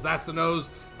Bills. That's the Nose.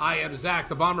 I am Zach,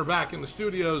 the Bomber, back in the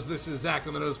studios. This is Zach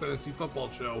and the Nose Fantasy Football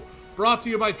Show, brought to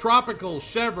you by Tropical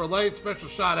Chevrolet. Special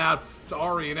shout out to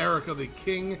Ari and Erica, the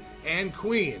king and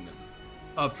queen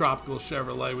of Tropical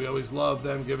Chevrolet. We always love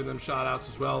them, giving them shout outs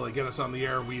as well. They get us on the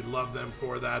air. We love them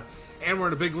for that. And we're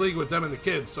in a big league with them and the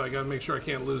kids, so I got to make sure I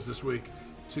can't lose this week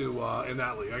in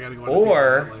that league. I got to go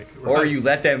or you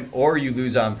let them, or you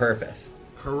lose on purpose.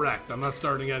 Correct. I'm not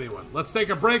starting anyone. Let's take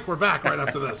a break. We're back right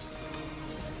after this.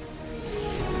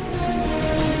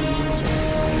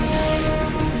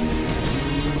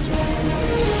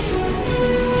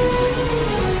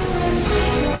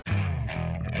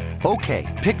 Okay,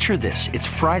 picture this. It's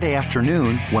Friday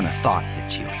afternoon when a thought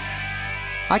hits you.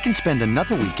 I can spend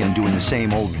another weekend doing the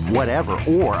same old whatever,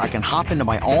 or I can hop into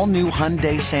my all-new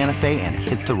Hyundai Santa Fe and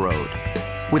hit the road.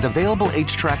 With available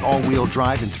H-Track all-wheel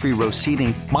drive and 3-row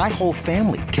seating, my whole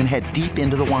family can head deep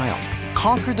into the wild.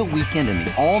 Conquer the weekend in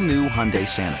the all-new Hyundai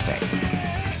Santa Fe.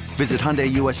 Visit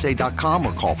HyundaiUSA.com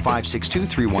or call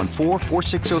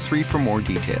 562-314-4603 for more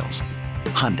details.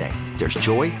 Hyundai, there's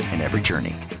joy in every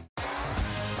journey.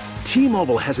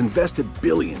 T-Mobile has invested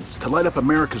billions to light up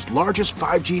America's largest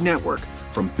 5G network,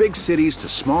 from big cities to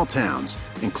small towns,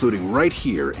 including right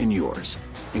here in yours.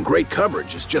 And great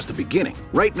coverage is just the beginning.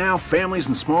 Right now, families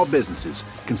and small businesses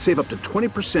can save up to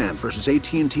 20% versus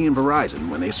AT&T and Verizon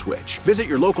when they switch. Visit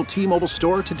your local T-Mobile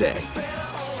store today.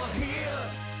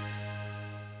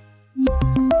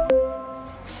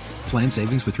 Plan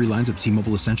savings with 3 lines of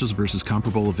T-Mobile Essentials versus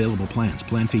comparable available plans.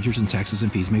 Plan features and taxes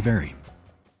and fees may vary.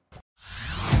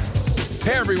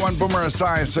 Hey everyone, Boomer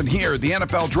Esiason here. The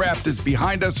NFL Draft is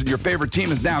behind us and your favorite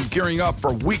team is now gearing up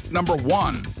for week number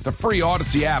 1. The free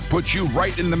Odyssey app puts you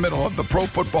right in the middle of the pro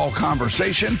football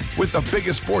conversation with the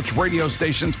biggest sports radio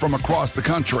stations from across the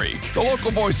country. The local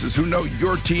voices who know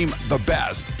your team the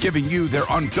best, giving you their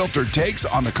unfiltered takes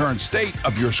on the current state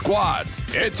of your squad.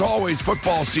 It's always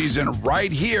football season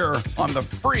right here on the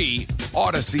free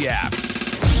Odyssey app.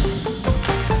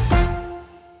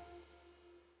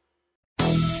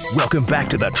 Welcome back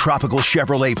to the Tropical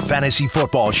Chevrolet Fantasy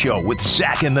Football Show with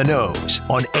Zach and the Nose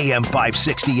on AM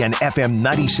 560 and FM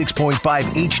 96.5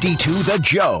 HD2 The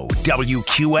Joe,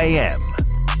 WQAM.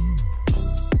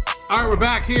 All right, we're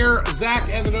back here. Zach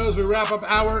and the Nose. We wrap up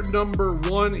hour number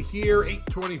 1 here.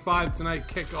 8:25 tonight,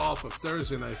 kickoff of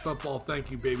Thursday Night Football.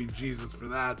 Thank you, baby Jesus, for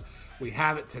that. We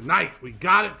have it tonight. We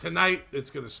got it tonight. It's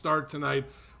going to start tonight.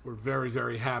 We're very,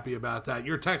 very happy about that.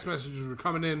 Your text messages were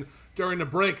coming in during the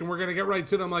break, and we're going to get right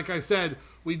to them. Like I said,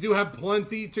 we do have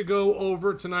plenty to go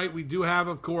over tonight. We do have,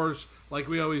 of course, like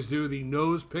we always do, the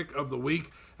Nose Pick of the Week.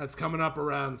 That's coming up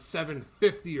around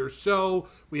 7:50 or so.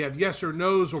 We have Yes or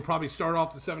No's. We'll probably start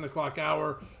off the 7 o'clock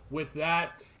hour with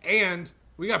that. And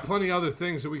we got plenty of other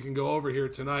things that we can go over here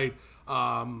tonight.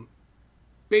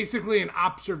 Basically an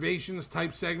observations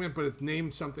type segment, but it's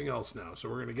named something else now. So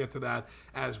we're going to get to that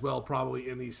as well, probably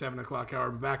in the 7 o'clock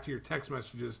hour. But back to your text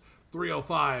messages,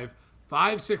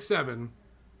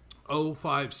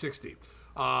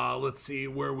 305-567-0560. Let's see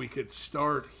where we could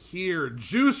start here.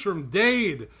 Juice from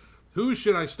Dade. Who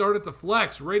should I start at the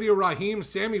flex? Radio Raheem,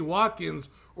 Sammy Watkins,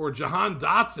 or Jahan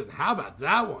Dotson? How about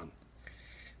that one?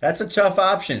 That's a tough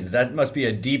option. That must be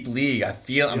a deep league. I'm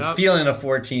feeling a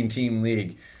 14-team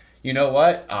league. You know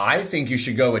what? I think you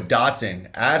should go with Dotson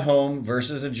at home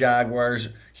versus the Jaguars.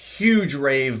 Huge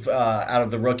rave out of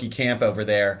the rookie camp over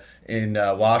there in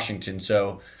Washington.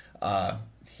 So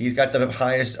he's got the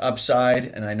highest upside,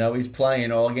 and I know he's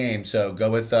playing all game. So go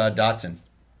with Dotson.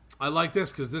 I like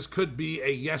this because this could be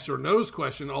a yes or no's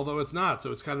question, although it's not.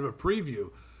 So it's kind of a preview.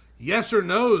 Yes or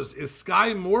no's, is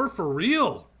Sky Moore for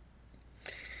real?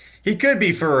 He could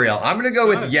be for real. I'm going to go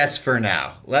with yes for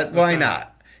now. Why not?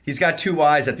 He's got 2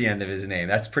 Y's at the end of his name.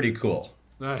 That's pretty cool.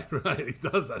 Right. He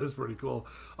does. That is pretty cool.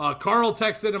 Carl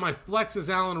texted, my flex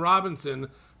is Allen Robinson,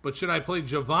 but should I play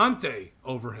Javonte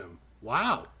over him?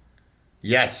 Wow.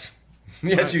 Yes.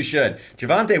 Yes, you should.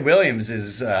 Javonte Williams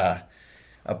is a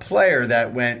player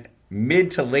that went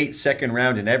mid to late second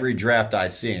round in every draft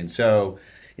I've seen. So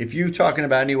if you're talking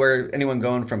about anyone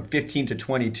going from 15 to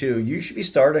 22, you should be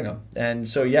starting them. And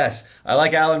so, yes, I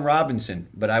like Allen Robinson,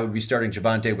 but I would be starting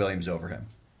Javonte Williams over him.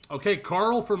 Okay,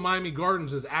 Carl from Miami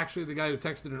Gardens is actually the guy who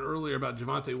texted in earlier about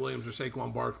Javonte Williams or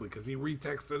Saquon Barkley, because he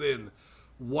retexted in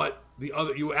what the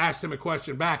other. You asked him a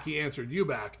question back, he answered you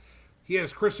back. He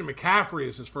has Christian McCaffrey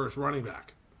as his first running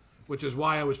back, which is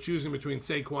why I was choosing between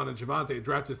Saquon and Javonte. I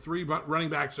drafted 3 running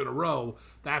backs in a row.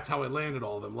 That's how I landed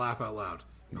all of them. Laugh out loud.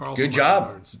 Carl Good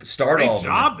job. Start Great all of them.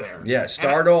 job there. Yeah,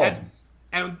 start all of them.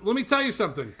 And let me tell you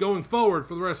something. Going forward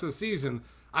for the rest of the season,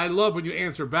 I love when you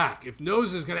answer back. If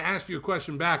Nose is going to ask you a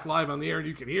question back live on the air and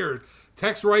you can hear it,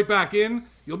 text right back in.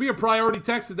 You'll be a priority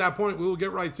text at that point. We will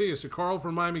get right to you. So Carl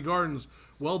from Miami Gardens,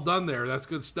 well done there. That's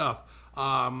good stuff.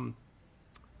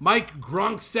 Mike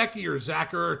Gronkowski or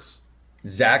Zach Ertz?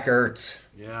 Zach Ertz.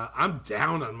 Yeah, I'm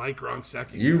down on Mike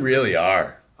Gronkowski. You really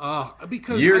are.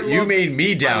 Because you made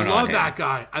me down on him. I love that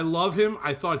guy. I love him.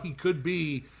 I thought he could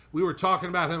be. We were talking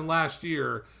about him last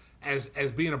year as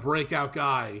being a breakout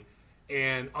guy,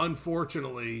 and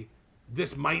unfortunately,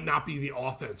 this might not be the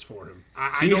offense for him.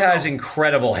 He has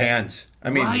incredible hands. I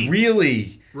mean,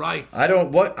 really. Right.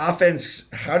 What offense,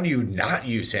 how do you not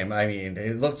use him? I mean,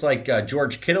 it looked like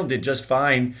George Kittle did just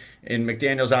fine in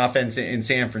McDaniel's offense in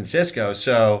San Francisco.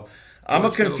 So I'm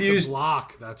a confused.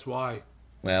 Block, that's why.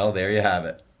 Well, there you have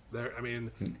it.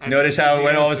 Notice how it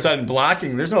went all of a sudden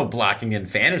blocking. There's no blocking in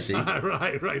fantasy.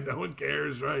 right. No one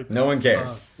cares, right? No one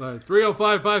cares.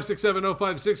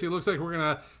 305-567-0560. It looks like we're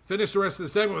going to finish the rest of the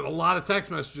segment with a lot of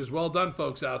text messages. Well done,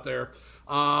 folks out there.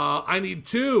 I need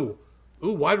 2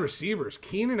 wide receivers.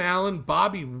 Keenan Allen,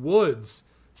 Bobby Woods,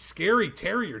 Scary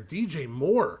Terry, or DJ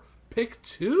Moore. Pick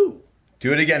 2.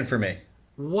 Do it again for me.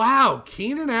 Wow.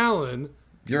 Keenan Allen.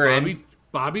 You're in.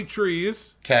 Bobby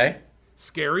Trees. Okay.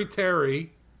 Scary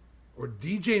Terry. Or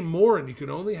DJ Moore, and you can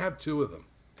only have 2 of them.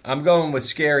 I'm going with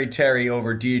Scary Terry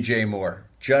over DJ Moore.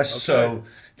 So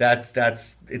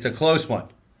that's it's a close one.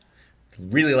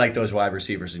 Really like those wide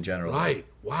receivers in general. Right.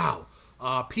 Wow.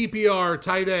 PPR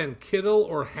tight end, Kittle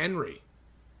or Henry?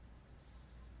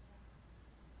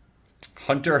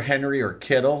 Hunter Henry or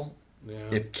Kittle. Yeah.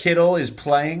 If Kittle is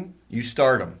playing, you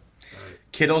start him. Right.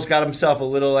 Kittle's got himself a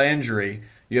little injury.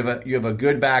 You have a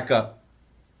good backup,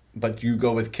 but you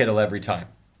go with Kittle every time.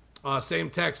 Same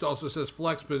text also says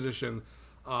flex position.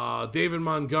 David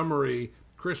Montgomery,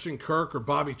 Christian Kirk, or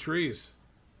Bobby Trees?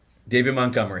 David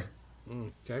Montgomery.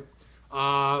 Okay.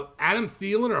 Adam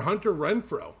Thielen or Hunter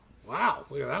Renfrow? Wow,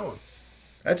 look at that one.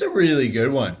 That's a really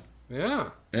good one.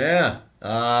 Yeah. Yeah.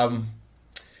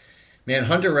 Man,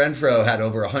 Hunter Renfrow had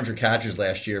over 100 catches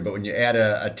last year, but when you add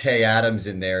a Tay Adams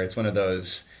in there, it's one of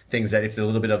those things that it's a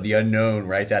little bit of the unknown,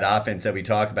 right? That offense that we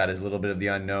talk about is a little bit of the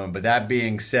unknown. But that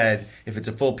being said, if it's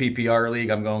a full PPR league,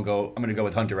 I'm going to go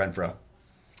with Hunter Renfrow.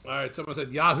 All right, someone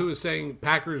said Yahoo is saying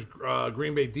Packers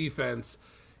Green Bay defense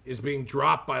is being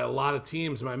dropped by a lot of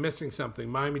teams. Am I missing something?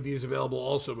 Miami D is available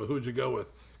also, but who'd you go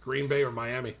with? Green Bay or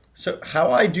Miami? So how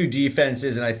I do defense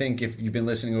is, and I think if you've been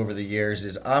listening over the years,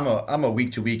 is I'm a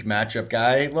week-to-week matchup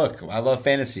guy. Look, I love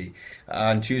fantasy.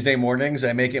 On Tuesday mornings,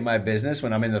 I make it my business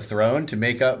when I'm in the throne to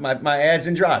make up my adds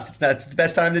and drops. That's the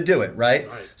best time to do it, right?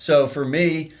 So for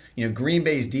me, Green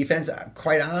Bay's defense,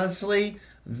 quite honestly,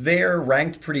 they're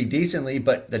ranked pretty decently,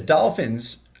 but the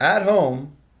Dolphins at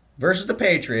home versus the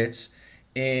Patriots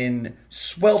in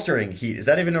sweltering heat. Is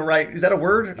that even a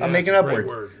word? Yeah, I'm making up words.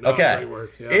 Word. No, okay. Great word.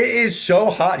 Yeah. It is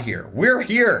so hot here. We're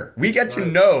here. We get to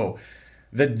know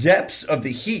the depths of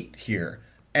the heat here.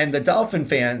 And the Dolphin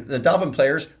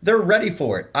players, they're ready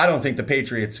for it. I don't think the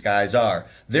Patriots guys are.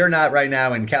 They're not right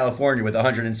now in California with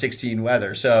 116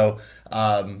 weather. So,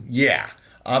 I'm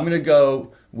going to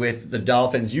go with the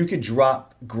Dolphins. You could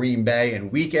drop Green Bay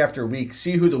and week after week,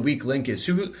 see who the weak link is,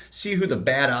 see who the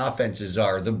bad offenses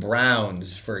are, the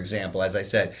Browns, for example, as I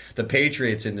said, the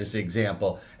Patriots in this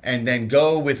example, and then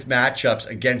go with matchups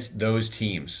against those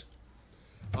teams.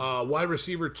 Wide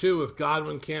receiver 2, if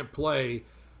Godwin can't play,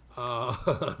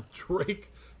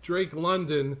 Drake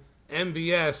London,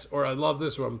 MVS, or I love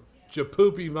this one,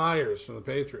 Japoopy Myers from the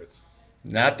Patriots.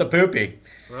 Not the poopy.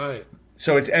 Right.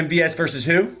 So it's MVS versus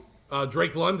who?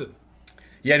 Drake London.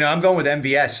 Yeah, no, I'm going with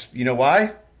MVS. You know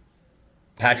why?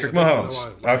 Patrick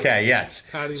Mahomes. Right. Okay, yes.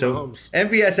 Mahomes.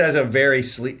 MVS has a very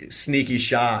sneaky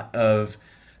shot of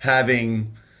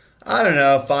having,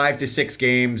 5 to 6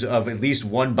 games of at least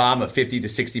one bomb of 50 to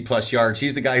 60 plus yards.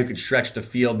 He's the guy who could stretch the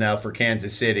field now for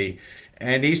Kansas City.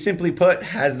 And he simply put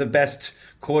has the best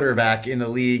quarterback in the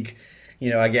league.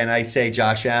 Again, I say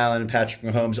Josh Allen, Patrick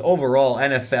Mahomes. Overall,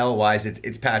 NFL-wise,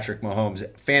 it's Patrick Mahomes.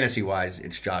 Fantasy-wise,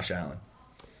 it's Josh Allen.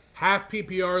 Half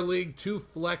PPR league, 2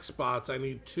 flex spots. I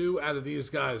need 2 out of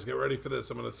these guys. Get ready for this.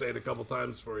 I'm going to say it a couple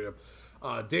times for you.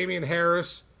 Damian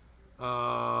Harris,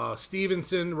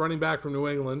 Stevenson, running back from New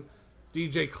England,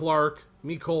 DJ Clark,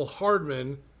 Mecole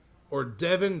Hardman, or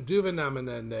Devin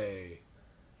Duvernay.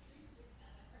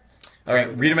 All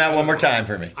right, read them out one more time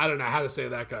for me. I don't know how to say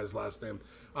that guy's last name.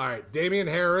 All right, Damian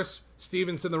Harris,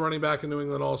 Stevenson, the running back in New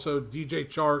England also, DJ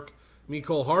Chark,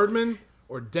 Mecole Hardman,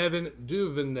 or Devin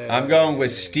Duvernay. I'm going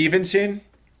with Stevenson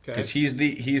because Okay.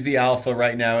 he's the alpha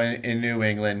right now in New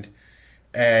England.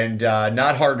 And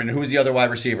not Hardman. Who's the other wide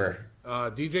receiver?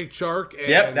 DJ Chark. And,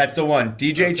 Yep, that's the one.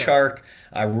 DJ Okay. Chark.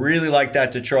 I really like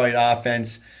that Detroit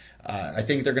offense. I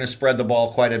think they're going to spread the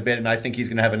ball quite a bit, and I think he's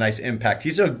going to have a nice impact.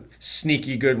 He's a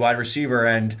sneaky good wide receiver,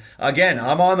 and again,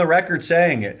 I'm on the record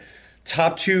saying it.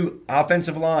 Top 2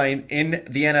 offensive line in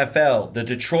the NFL, the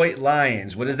Detroit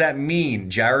Lions. What does that mean?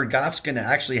 Jared Goff's going to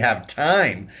actually have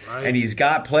time, Right. and he's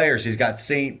got players. He's got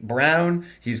St. Brown.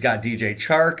 He's got DJ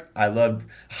Chark. I love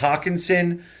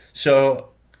Hawkinson. So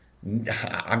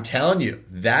I'm telling you,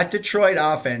 that Detroit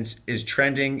offense is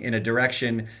trending in a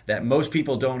direction that most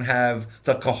people don't have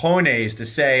the cojones to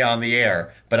say on the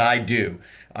air, but I do.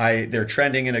 They're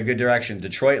trending in a good direction.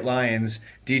 Detroit Lions,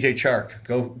 DJ Chark,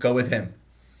 go with him.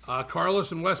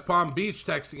 Carlos in West Palm Beach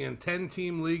texting in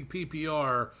 10-team league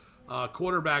PPR.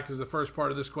 Quarterback is the first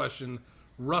part of this question.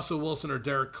 Russell Wilson or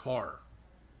Derek Carr?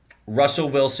 Russell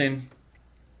Wilson,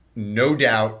 no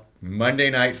doubt. Monday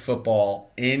Night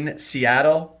Football in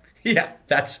Seattle. Yeah,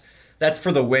 that's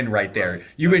for the win right there.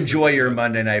 You enjoy your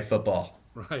Monday Night Football.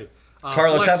 Right.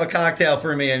 Carlos, Flex- have a cocktail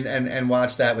for me and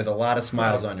watch that with a lot of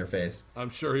smiles on your face.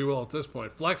 I'm sure he will at this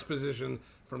point. Flex position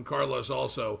from Carlos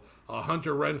also.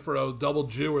 Hunter Renfrow, double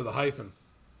Jew or the hyphen?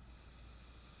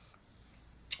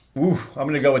 Ooh, I'm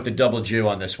going to go with the double Jew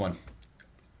on this one.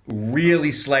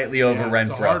 Really slightly over Renfrow.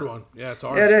 It's a hard one. Yeah, it's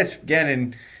hard. Yeah, it is.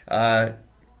 Again, and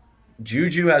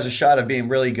Juju has a shot of being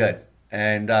really good.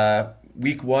 And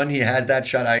week 1, he has that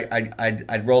shot.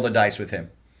 I'd roll the dice with him.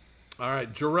 All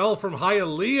right, Jarrell from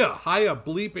Hiya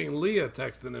bleeping Leah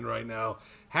texting in right now.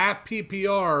 Half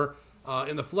PPR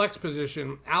in the flex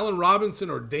position, Allen Robinson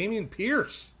or Dameon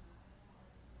Pierce?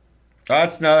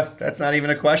 That's not even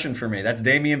a question for me. That's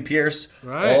Dameon Pierce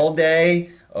Right. all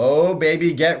day. Oh,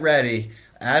 baby, get ready.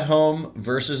 At home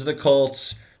versus the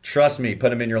Colts. Trust me,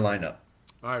 put him in your lineup.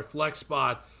 All right, flex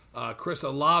spot, Chris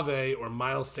Olave or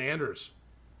Miles Sanders?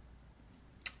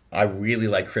 I really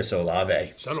like Chris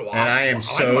Olave. So do I. And I am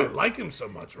I might like him so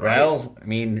much, right? Well, I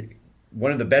mean,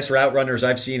 one of the best route runners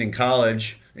I've seen in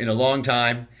college in a long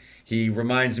time. He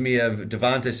reminds me of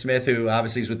Devonta Smith, who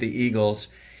obviously is with the Eagles.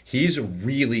 He's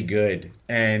really good.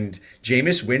 And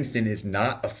Jameis Winston is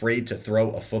not afraid to throw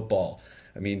a football.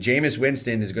 I mean, Jameis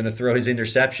Winston is going to throw his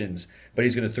interceptions, but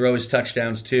he's going to throw his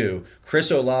touchdowns too.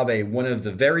 Chris Olave, one of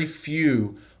the very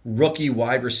few rookie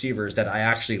wide receivers that I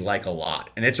actually like a lot.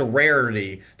 And it's a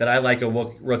rarity that I like a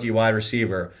rookie wide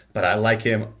receiver, but I like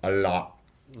him a lot.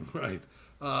 Right.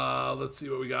 Let's see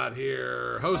what we got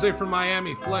here. Jose from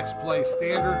Miami, flex play,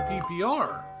 standard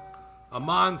PPR.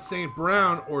 Amon St.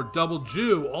 Brown or double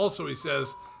Jew. Also, he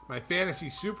says, my fantasy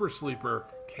super sleeper,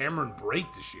 Cameron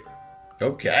Brate this year.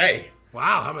 Okay.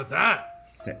 Wow, how about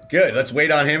that? Good. Let's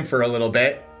wait on him for a little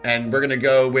bit. And we're going to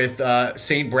go with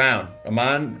St. Brown.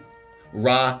 Amon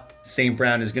Ra St.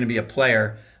 Brown is going to be a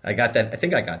player. I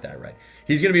think I got that right.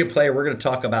 He's going to be a player we're going to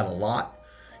talk about a lot.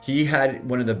 He had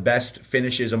one of the best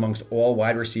finishes amongst all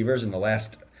wide receivers in the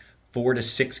last 4 to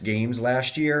 6 games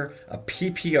last year. A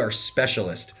PPR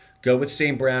specialist. Go with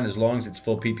St. Brown as long as it's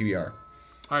full PPR.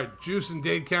 All right, Juice in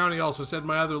Dade County also said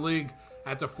my other league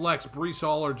at the flex, Breece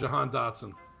Hall or Jahan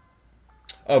Dotson.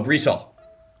 Oh, Breece Hall.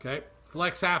 Okay.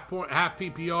 Flex half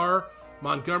PPR,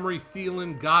 Montgomery,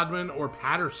 Thielen, Godwin, or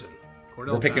Patterson.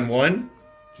 Cordell We're picking Patterson. one?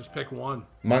 Just pick one.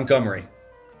 Montgomery.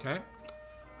 Okay.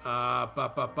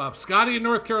 Scotty in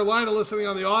North Carolina listening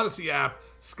on the Odyssey app.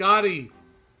 Scotty,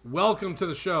 welcome to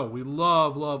the show. We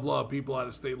love people out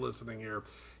of state listening here.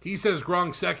 He says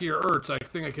Gronkowski or Ertz. I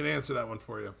think I can answer that one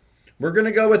for you. We're going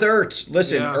to go with Ertz.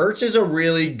 Listen, Yeah. Ertz is a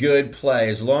really good play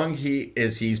as long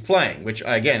as he's playing, which,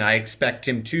 again, I expect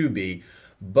him to be.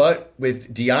 But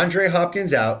with DeAndre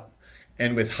Hopkins out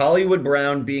and with Hollywood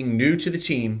Brown being new to the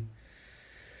team,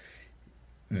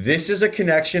 this is a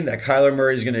connection that Kyler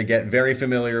Murray is going to get very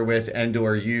familiar with and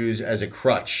or use as a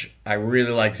crutch. I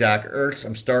really like Zach Ertz.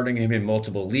 I'm starting him in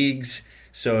multiple leagues.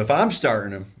 So if I'm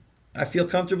starting him, I feel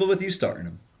comfortable with you starting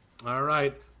him. All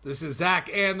right. This is Zach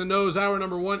and the Nose, hour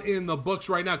number 1 in the books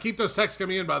right now. Keep those texts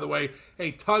coming in, by the way.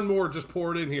 A ton more just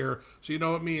poured in here, so you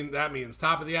know what that means.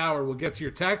 Top of the hour, we'll get to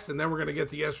your text, and then we're going to get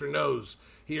to yes or no's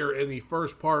here in the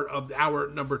first part of hour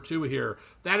number 2 here.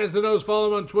 That is the Nose. Follow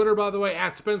him on Twitter, by the way,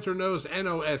 at Spencer Nose,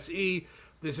 N-O-S-E.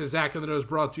 This is Zach and the Nose,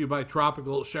 brought to you by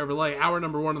Tropical Chevrolet. Hour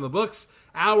number 1 in the books.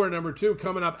 Hour number 2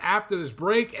 coming up after this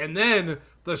break, and then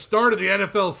the start of the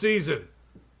NFL season.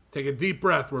 Take a deep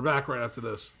breath. We're back right after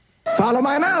this. Follow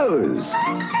my nose.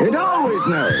 It always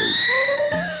knows.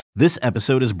 This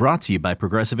episode is brought to you by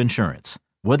Progressive Insurance.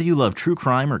 Whether you love true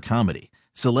crime or comedy,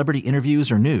 celebrity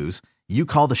interviews or news, you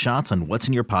call the shots on what's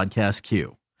in your podcast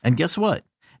queue. And guess what?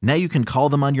 Now you can call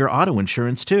them on your auto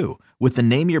insurance too with the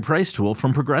Name Your Price tool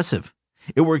from Progressive.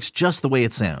 It works just the way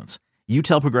it sounds. You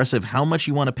tell Progressive how much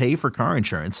you want to pay for car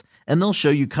insurance, and they'll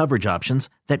show you coverage options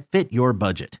that fit your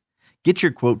budget. Get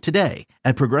your quote today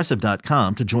at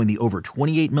Progressive.com to join the over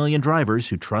 28 million drivers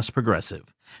who trust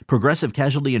Progressive. Progressive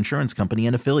Casualty Insurance Company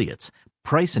and Affiliates.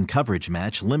 Price and coverage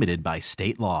match limited by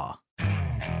state law.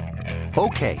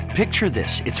 Okay, picture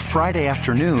this. It's Friday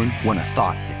afternoon when a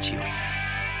thought hits you.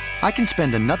 I can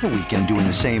spend another weekend doing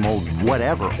the same old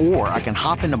whatever, or I can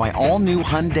hop into my all-new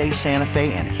Hyundai Santa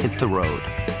Fe and hit the road.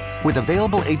 With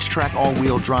available H-Track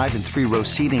all-wheel drive and 3-row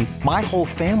seating, my whole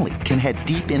family can head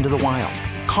deep into the wild.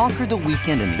 Conquer the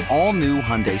weekend in the all-new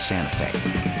Hyundai Santa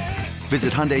Fe.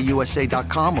 Visit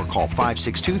HyundaiUSA.com or call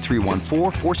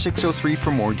 562-314-4603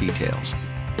 for more details.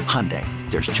 Hyundai,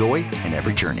 there's joy in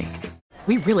every journey.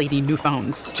 We really need new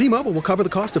phones. T-Mobile will cover the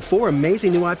cost of 4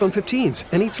 amazing new iPhone 15s,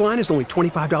 and each line is only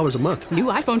 $25 a month. New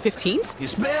iPhone 15s?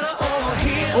 It's better over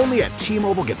here. Only at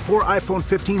T-Mobile, get 4 iPhone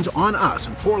 15s on us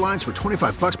and 4 lines for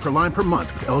 $25 per line per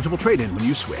month with eligible trade-in when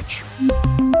you switch.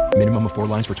 Minimum of 4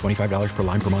 lines for $25 per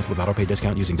line per month with autopay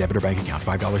discount using debit or bank account.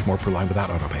 $5 more per line without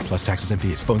autopay, plus taxes and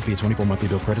fees. Phone fee at 24 monthly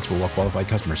bill credits for well-qualified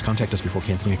customers. Contact us before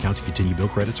canceling account to continue bill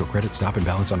credits or credit stop and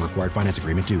balance on required finance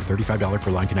agreement due. $35 per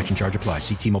line connection charge applies.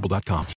 See T-Mobile.com.